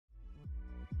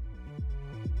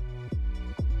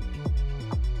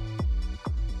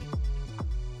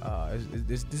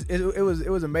it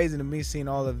was amazing to me seeing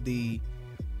all of the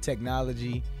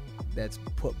technology that's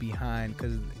put behind,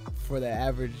 because for the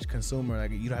average consumer,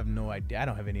 like, you don't have no idea. I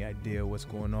don't have any idea what's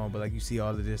going on, but like, you see all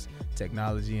of this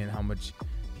technology and how much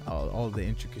all the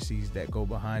intricacies that go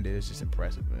behind it. It's just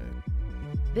impressive, man.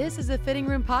 This is the Fitting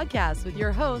Room Podcast with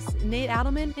your hosts, Nate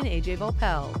Adelman and AJ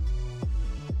Volpel.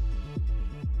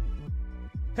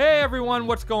 Hey everyone,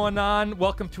 what's going on?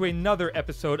 Welcome to another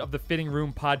episode of the Fitting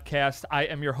Room Podcast. I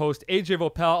am your host, AJ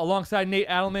Volpel, alongside Nate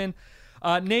Adelman.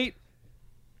 Nate,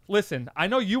 listen, I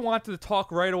know you wanted to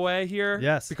talk right away here.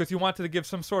 Yes. Because you wanted to give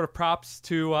some sort of props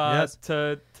to yes.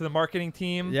 to the marketing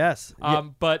team. Yes.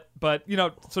 But you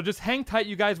know, so just hang tight,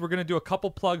 you guys. We're gonna do a couple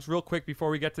plugs real quick before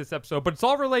we get to this episode. But it's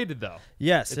all related, though.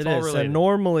 Yes, it's it all is. related. So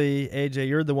normally, AJ,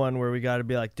 you're the one where we got to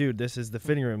be like, dude, this is the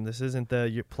fitting room. This isn't the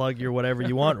you plug your whatever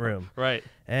you want room. Right.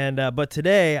 And but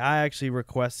today I actually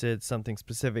requested something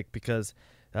specific because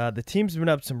the team's been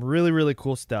up some really, really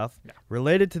cool stuff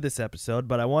related to this episode,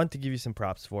 but I want to give you some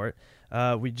props for it.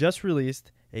 We just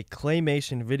released a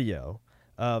claymation video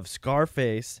of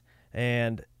Scarface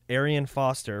and Arian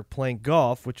Foster playing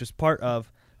golf, which was part of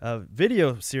a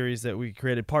video series that we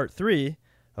created, part 3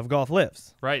 of Golf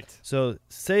Lives. Right. So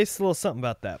say a little something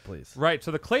about that, please. Right.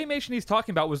 So the claymation he's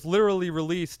talking about was literally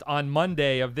released on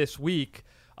Monday of this week.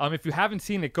 If you haven't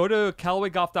seen it, go to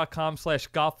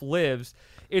CallawayGolf.com/golflives.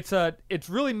 It's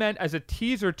really meant as a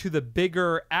teaser to the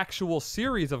bigger actual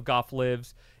series of Golf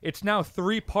Lives. It's now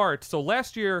 3 parts. So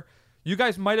last year, you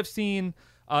guys might have seen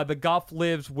the Golf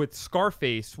Lives with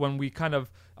Scarface when we kind of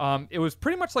it was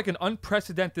pretty much like an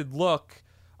unprecedented look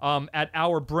at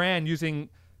our brand using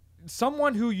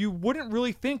someone who you wouldn't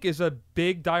really think is a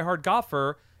big diehard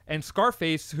golfer, and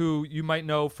Scarface, who you might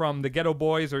know from the Ghetto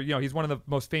Boys, or he's one of the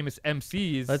most famous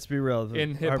MCs. Let's be real.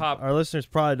 In hip hop. Our listeners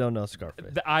probably don't know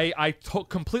Scarface. I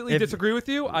completely disagree with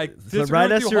you. I So disagree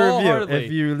write with us you a wholeheartedly. review.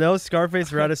 If you know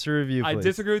Scarface, write us a review, please. I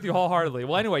disagree with you wholeheartedly.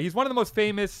 Well, anyway, he's one of the most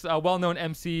famous, well-known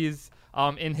MCs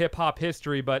in hip-hop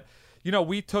history. But,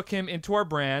 we took him into our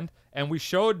brand, and we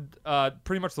showed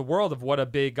pretty much the world of what a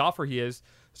big golfer he is.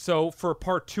 So for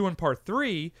part 2 and part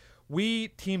 3, we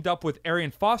teamed up with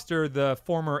Arian Foster, the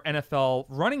former NFL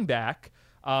running back,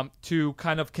 to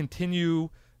kind of continue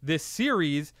this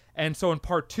series. And so in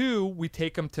part 2, we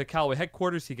take him to Callaway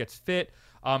headquarters. He gets fit.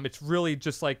 It's really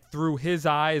just like through his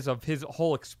eyes of his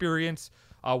whole experience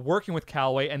working with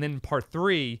Callaway. And then in part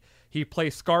 3, he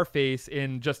plays Scarface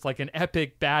in just like an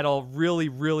epic battle. Really,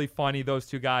 really funny, those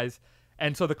two guys.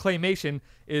 And so the claymation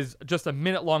is just a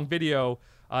minute-long video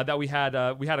that we had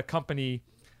a company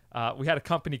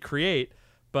create,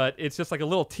 but it's just like a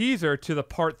little teaser to the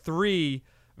part 3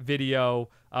 video.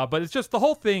 But it's just the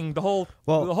whole thing, the whole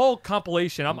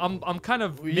compilation. I'm kind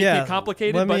of making it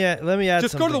complicated. Let me add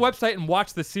just something. go to the website and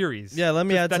watch the series. Yeah, let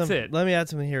me add that's something. it. Let me add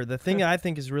something here. The thing I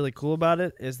think is really cool about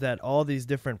it is that all these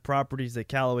different properties that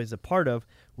Callaway is a part of,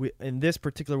 in this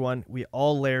particular one, we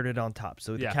all layered it on top.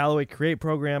 So the Callaway Create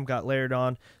program got layered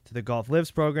on to the Golf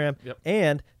Lives program,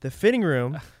 and the Fitting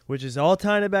Room, which is all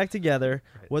tying it back together,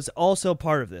 was also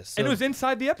part of this. So and it was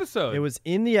inside the episode. It was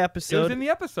in the episode. It was in the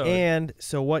episode. And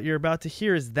so what you're about to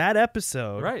hear is that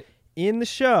episode right in the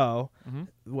show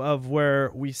of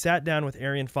where we sat down with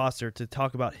Arian Foster to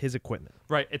talk about his equipment.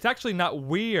 Right. It's actually not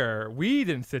we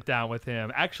didn't sit down with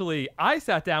him. Actually, I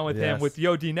sat down with him with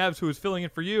Yo D Neves, who was filling in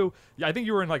for you. I think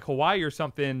you were in like Hawaii or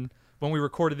something when we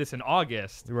recorded this in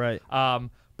August. Right.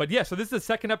 But yeah, so this is the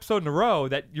second episode in a row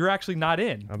that you're actually not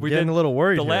in. I'm getting a little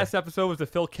worried. The here. last episode was the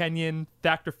Phil Kenyon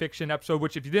Fact or Fiction episode,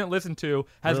 which if you didn't listen to,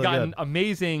 has really gotten good.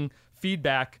 Amazing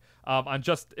feedback on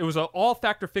just, it was an all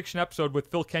Fact or Fiction episode with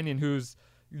Phil Kenyon, who's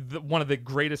one of the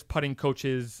greatest putting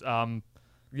coaches, in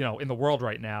the world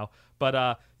right now.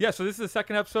 But so this is the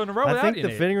second episode in a row without you, I think the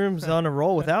Nate. Fitting Room's on a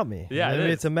roll without me. Yeah,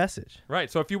 maybe it's a message. Right.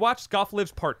 So if you watch Golf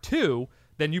Lives Part 2,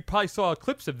 then you probably saw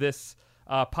clips of this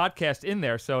podcast in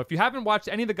there. So if you haven't watched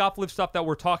any of the Golf Lives stuff that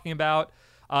we're talking about,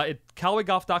 at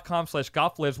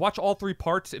CallawayGolf.com/golflives, watch all 3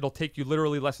 parts. It'll take you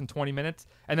literally less than 20 minutes.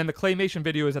 And then the claymation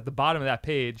video is at the bottom of that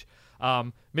page.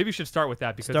 Maybe you should start with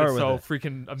that because it's so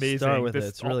freaking amazing. Start with it.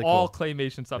 It's really all cool.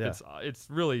 claymation stuff. Yeah. It's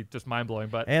really just mind blowing.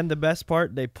 And the best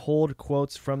part, they pulled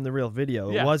quotes from the real video.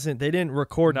 Yeah. It wasn't. They didn't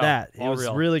record that. It was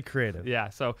real. really creative. Yeah.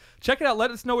 So check it out.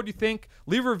 Let us know what you think.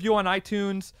 Leave a review on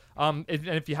iTunes. And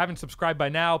if you haven't subscribed by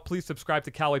now, please subscribe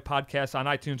to Callaway Podcast on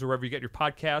iTunes or wherever you get your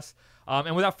podcasts.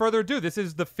 And without further ado, this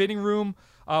is the Fitting Room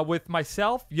with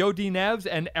myself, Yo D Neves,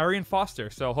 and Arian Foster.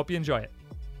 So hope you enjoy it.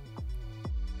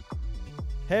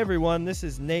 Hey everyone, this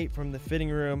is Nate from the Fitting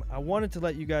Room. I wanted to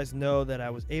let you guys know that I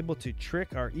was able to trick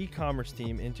our e-commerce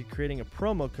team into creating a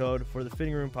promo code for the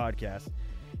Fitting Room podcast.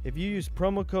 If you use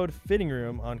promo code Fitting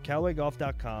Room on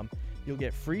CallawayGolf.com, You'll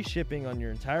get free shipping on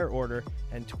your entire order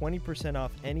and 20%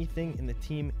 off anything in the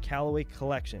Team Callaway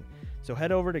collection. So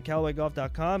head over to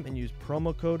CallawayGolf.com and use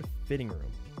promo code FITTINGROOM.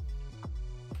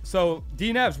 So,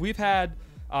 D. Nevs, we've had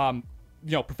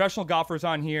professional golfers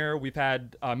on here. We've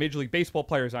had Major League Baseball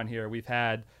players on here. We've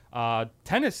had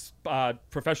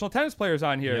professional tennis players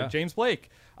on here, James Blake,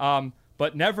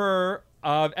 but never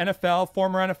former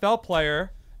NFL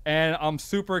player. And I'm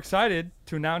super excited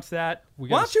to announce that. Why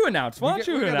don't you announce? We got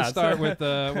to start with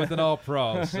an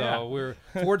All-Pro. So we're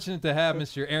fortunate to have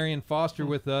Mr. Arian Foster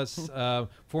with us,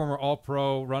 former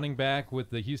All-Pro running back with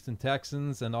the Houston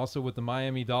Texans and also with the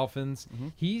Miami Dolphins.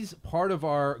 He's part of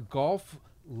our Golf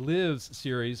Lives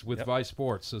series with Vice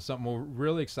Sports, so something we're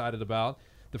really excited about.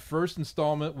 The first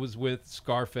installment was with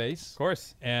Scarface. Of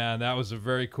course. And that was a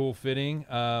very cool fitting.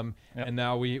 And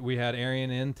now we had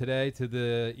Arian in today to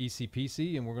the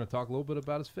ECPC, and we're going to talk a little bit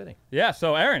about his fitting. Yeah,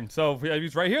 so Aaron,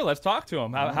 he's right here. Let's talk to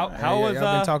him. How was...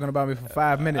 Y'all been talking about me for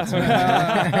 5 minutes.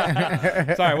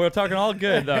 Sorry, we're talking all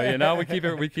good, though. We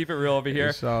keep it real over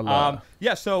here.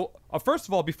 Yeah, so first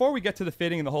of all, before we get to the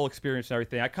fitting and the whole experience and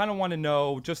everything, I kind of want to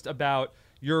know just about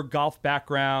your golf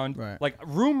background. Right. Like,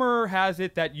 rumor has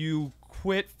it that you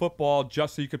quit football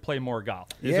just so you could play more golf.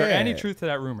 Is there any truth to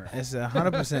that rumor? It's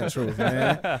 100% truth,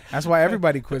 man. That's why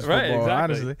everybody quits football,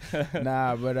 honestly.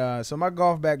 Nah, but so my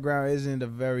golf background isn't a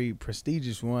very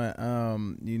prestigious one.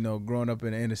 Growing up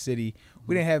in the inner city,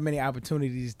 we didn't have many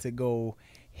opportunities to go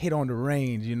hit on the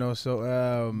range,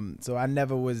 so I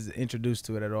never was introduced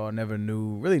to it at all. Never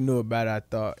really knew about it. I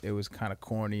thought it was kind of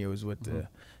corny. It was what the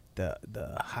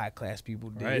high class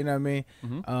people did, right. You know what I mean?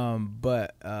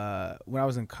 But when I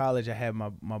was in college, I had my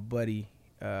buddy.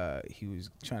 He was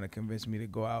trying to convince me to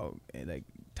go out, and like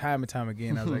time and time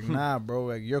again, I was like, "Nah, bro,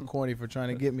 like you're corny for trying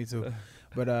to get me to."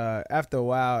 But after a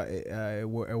while, it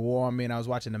wore on me, and I was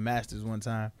watching the Masters one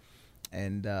time,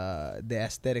 and the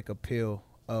aesthetic appeal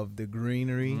of the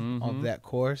greenery of that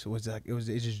course was like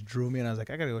it just drew me, and I was like,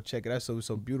 I gotta go check it out. So it was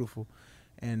so beautiful.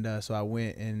 And so I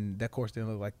went, and that course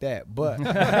didn't look like that. But it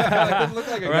didn't look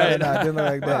like it didn't look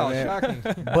like that, wow, man.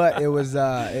 Shocking. But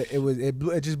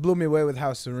it just blew me away with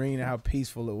how serene and how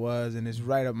peaceful it was, and it's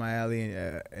right up my alley.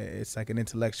 And it's like an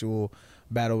intellectual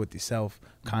battle with yourself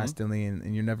constantly,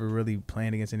 and you're never really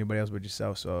playing against anybody else but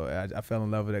yourself. So I fell in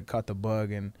love with it, caught the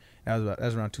bug, and that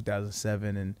was around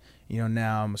 2007. And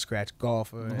now I'm a scratch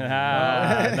golfer. And,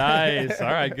 nice. All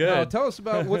right, good. No, tell us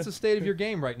about what's the state of your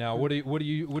game right now. What do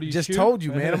you just shoot? Told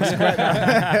you, man. I'm a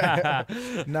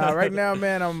scratch. Nah, right now,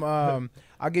 man,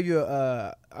 I'll give you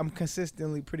I'm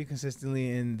pretty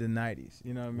consistently in the 90s.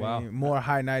 You know what I mean? Wow. More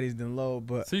high 90s than low,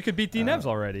 but so you could beat D Nevs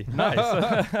already.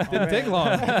 Nice. Didn't take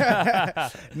long.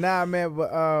 Nah, man,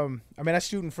 but that's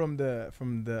shooting from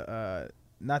the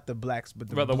not the blacks, but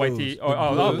the blues. white tee.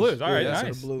 Blues. All right,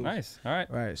 nice. Nice. All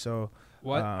right. Right. So.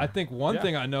 Well, I think one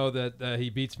thing I know that he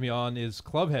beats me on is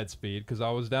clubhead speed, because I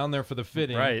was down there for the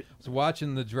fitting. Right. I was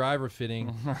watching the driver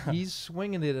fitting. He's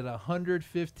swinging it at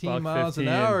 115 miles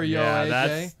 15. an hour, AJ.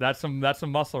 AJ. That's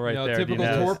some muscle right there. Typical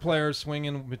D-Nevs. tour players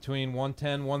swinging between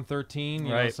 110, 113.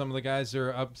 Right. Some of the guys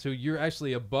are up. So you're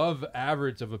actually above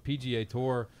average of a PGA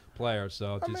Tour player.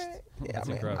 So that's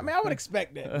incredible. I would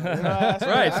expect that.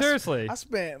 Right, seriously. I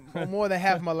spent more than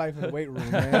half my life in the weight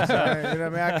room, man. So,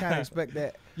 I kind of expect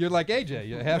that. You're like AJ.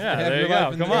 You have there your you life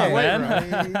go. in Come the on, weight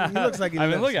man. room. He looks like he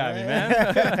lifts, look at me,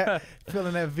 man.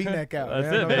 Filling that V-neck out. That's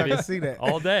man. it, I don't know if I baby. can see that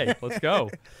all day. Let's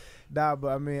go. Nah,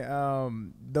 but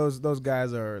those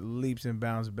guys are leaps and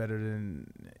bounds better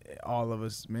than all of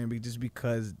us, man. Just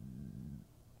because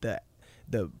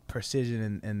the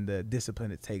precision and the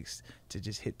discipline it takes to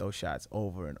just hit those shots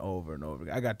over and over and over.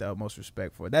 I got the utmost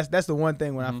respect for it. That's the one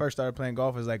thing when I first started playing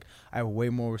golf is like I have way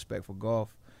more respect for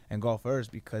golf and golfers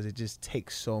because it just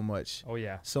takes so much. Oh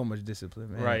yeah, so much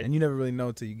discipline, man. Right, and you never really know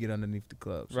until you get underneath the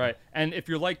clubs. Right, and if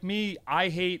you're like me, I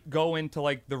hate going to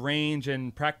like the range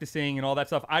and practicing and all that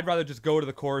stuff. I'd rather just go to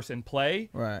the course and play.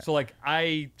 Right. So like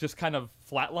I just kind of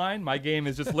flatline. My game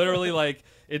is just literally like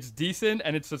it's decent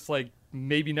and it's just like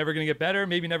maybe never gonna get better,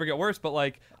 maybe never get worse, but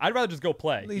like I'd rather just go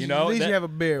play. At least you have a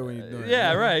beer when you're doing it.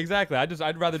 Yeah, right, exactly.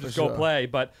 I'd rather just go play.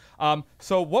 But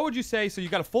so what would you say? So you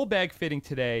got a full bag fitting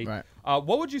today. Right.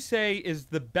 What would you say is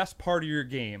the best part of your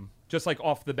game, just like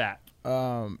off the bat?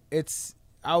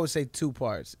 I would say two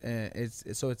parts, and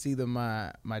it's either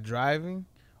my driving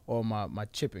or my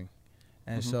chipping.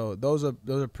 And so those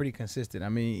are pretty consistent. I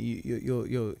mean,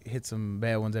 you'll hit some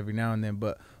bad ones every now and then,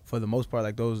 but for the most part,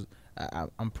 like those,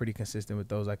 I'm pretty consistent with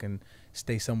those. I can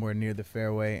stay somewhere near the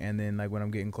fairway, and then like when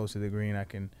I'm getting close to the green, I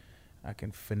can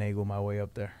finagle my way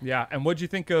up there. Yeah. And what'd you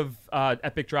think of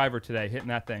Epic Driver today, hitting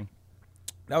that thing?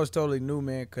 That was totally new,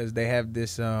 man, because they have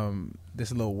this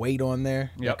this little weight on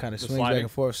there that kind of swings back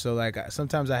and forth. So like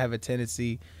sometimes I have a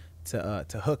tendency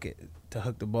to hook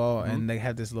the ball, and they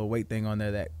have this little weight thing on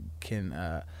there that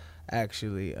can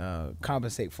actually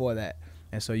compensate for that.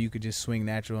 And so you could just swing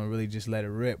natural and really just let it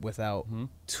rip without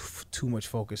too much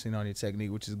focusing on your technique,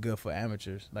 which is good for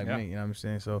amateurs like me. You know what I'm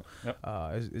saying? So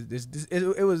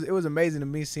it was amazing to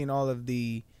me seeing all of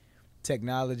the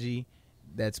technology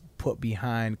that's put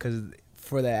behind, because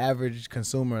for the average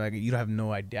consumer, like, you don't have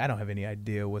no idea. I don't have any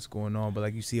idea what's going on, but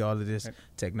like, you see all of this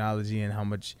technology and how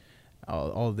much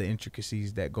all the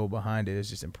intricacies that go behind it is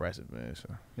just impressive, man.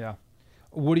 So Yeah.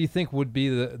 What do you think would be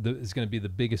is going to be the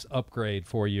biggest upgrade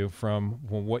for you from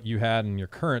what you had in your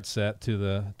current set to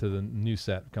the new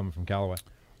set coming from Callaway?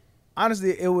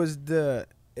 Honestly,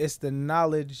 it's the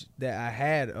knowledge that I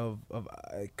had of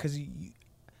because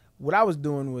what I was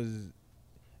doing was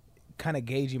kind of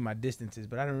gauging my distances,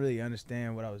 but I didn't really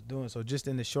understand what I was doing. So just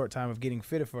in the short time of getting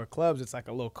fitted for clubs, it's like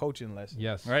a little coaching lesson.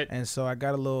 Yes. Right. And so I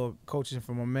got a little coaching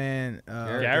from my man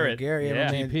Garrett.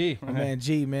 Yeah. GP. My man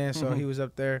G, man. So he was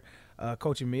up there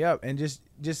coaching me up, and just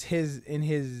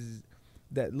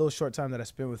that little short time that I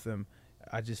spent with him,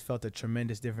 I just felt a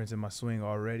tremendous difference in my swing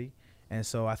already. And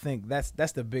so I think that's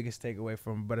the biggest takeaway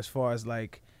from. But as far as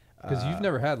like, because you've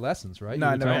never had lessons, right? No,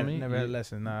 I You were never telling me? had a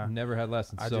lesson. Nah. Never had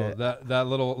lessons. I So did. that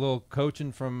little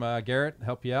coaching from Garrett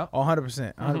helped you out? Oh,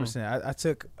 100%.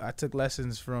 100%. I took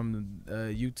lessons from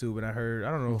YouTube, and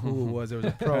I don't know who it was. There was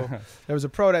a pro. There was a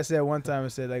pro that said one time,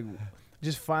 and said, like,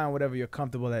 just find whatever you're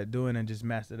comfortable at doing and just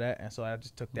master that. And so I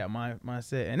just took that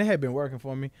mindset, and it had been working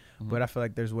for me, but I feel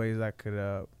like there's ways I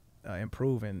could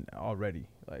improve, and already,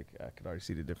 like, I could already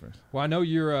see the difference. Well, I know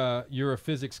you're a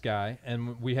physics guy,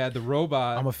 and we had the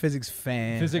robot. I'm a physics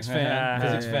fan. Physics fan.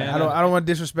 Physics fan. I don't want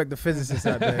to disrespect the physicists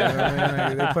out there. You know what I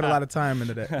mean? Like, they put a lot of time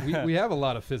into that. We have a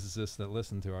lot of physicists that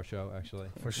listen to our show, actually.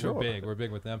 For sure. We're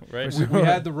big with them. Right. We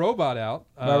had the robot out.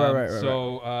 Right.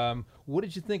 So what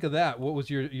did you think of that? What was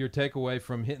your takeaway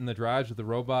from hitting the drives with the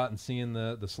robot and seeing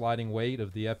the sliding weight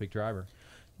of the Epic driver?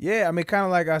 Yeah, I mean, kind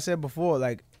of like I said before,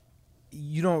 like,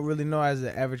 you don't really know as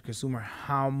an average consumer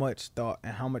how much thought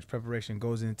and how much preparation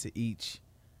goes into each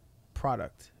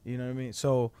product. You know what I mean?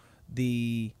 So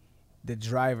the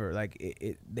driver, like,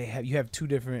 you have two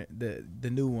different the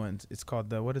new ones. It's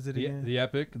called what is it again? The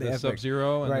Epic, the Epic.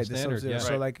 Sub-Zero, and Right, the Standard.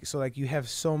 Sub-Zero. Yeah. So like you have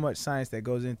so much science that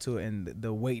goes into it, and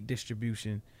the weight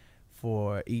distribution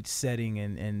for each setting,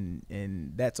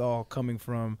 and that's all coming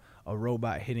from a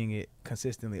robot hitting it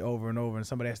consistently over and over, and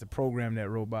somebody has to program that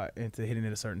robot into hitting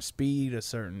it a certain speed, a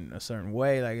certain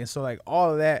way, like, and so like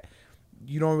all of that,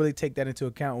 you don't really take that into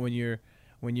account when you're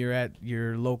at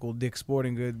your local Dick's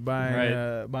Sporting Goods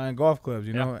buying golf clubs,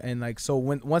 you know, and like, so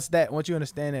once you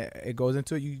understand it goes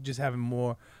into it, you just have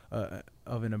more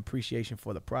of an appreciation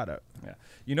for the product. Yeah.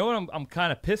 You know what I'm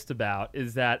kind of pissed about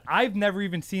is that I've never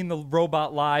even seen the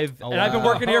robot live, and I've been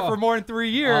working here for more than 3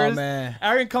 years. Oh, man.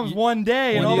 Arian comes one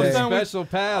day, and all of a sudden special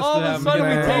pass. all of a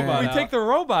sudden we we take the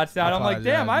robots out. I I'm like,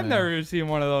 damn, apologize, I've man. never even seen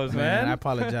one of those, man. I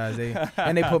apologize. They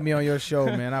put me on your show,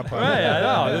 man. I apologize. Right, I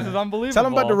know. This is unbelievable. Tell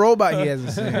him about the robot he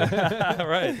hasn't seen.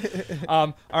 Right.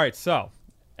 All right. So,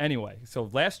 anyway,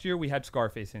 last year we had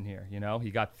Scarface in here. You know, he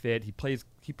got fit. He plays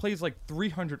like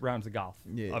 300 rounds of golf.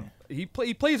 Yeah. He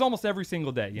plays almost every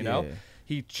single day. You know,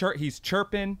 he's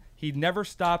chirping. He never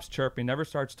stops chirping. Never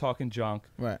starts talking junk.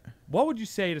 Right. What would you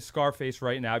say to Scarface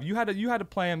right now? If you had to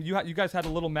play him, you guys had a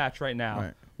little match right now.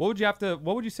 Right. What would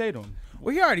you say to him?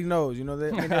 Well, he already knows, you know. He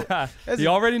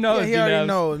already knows. Yeah, he already knows.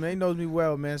 knows, man. He knows me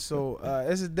well, man. So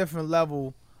it's a different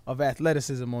level of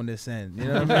athleticism on this end. You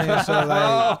know what I mean? So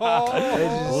like,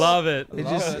 Love it. it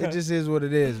just is what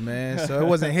it is, man. So it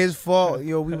wasn't his fault.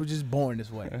 You know, we were just born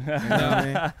this way. You know what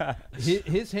I mean?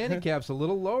 His handicap's a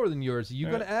little lower than yours. Are you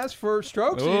going to ask for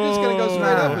strokes, or are you just going to go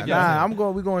straight up against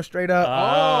him? We're going straight up.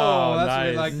 Oh, that's what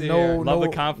nice. we like to hear. Love the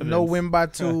confidence. No win by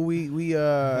two. We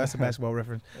that's a basketball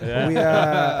reference.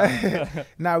 Yeah.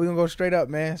 But we gonna go straight up,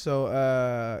 man.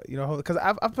 So you know, because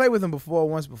I've played with him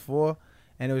once before,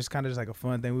 and it was kind of just like a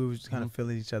fun thing. We were just kind of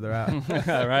filling each other out.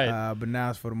 Right. But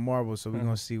now it's for the marbles, so we're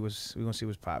gonna see what's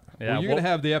popping. Yeah, Well, you're going to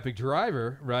have the Epic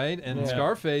driver, right? And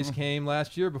Scarface came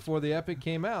last year before the Epic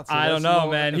came out. So I don't that's a know,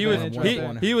 little man.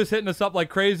 advantage. He was hitting us up like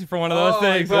crazy for one of those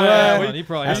things. He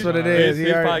probably That's has what it one. is.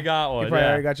 He probably got one. He probably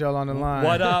already got y'all on the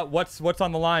line. What's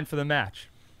on the line for the match?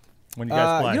 when you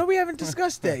guys play? You know, we haven't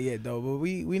discussed that yet, though. But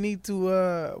we need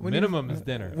to. Minimum is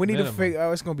dinner. We need Minimum. to figure.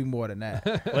 Oh, it's gonna be more than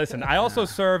that. Listen, I also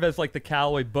serve as like the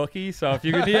Callaway bookie, so if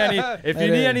you need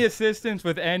any assistance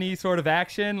with any sort of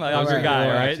action, like, I'm your Right. guy,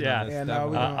 More right? action on Yeah, this, no,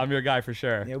 definitely. I'm your guy for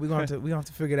sure. Yeah, we gonna have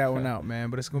to figure that one out, man.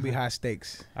 But it's gonna be high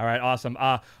stakes. All right, awesome.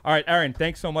 All right, Arian,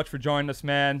 thanks so much for joining us,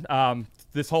 man.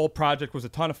 This whole project was a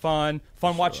ton of fun.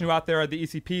 Watching you out there at the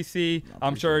ECPC.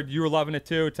 I'm sure you were loving it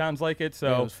too. It sounds like it. So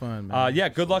Yeah, it was fun, man. yeah,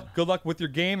 good luck. Good luck with your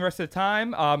game the rest of the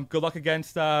time. Good luck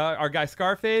against our guy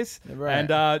Scarface. Right.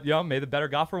 And may the better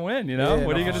golfer win. You know, Yeah,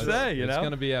 what are you no, gonna say? You It's know.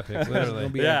 going to be epic, It's literally. gonna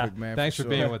be Yeah. epic, man. Thanks for sure.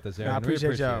 being with us, Aaron. I We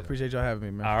appreciate y'all. it. Appreciate y'all having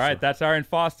me, man. All for right, sure. that's Arian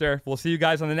Foster. We'll see you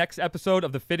guys on the next episode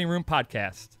of the Fitting Room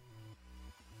Podcast.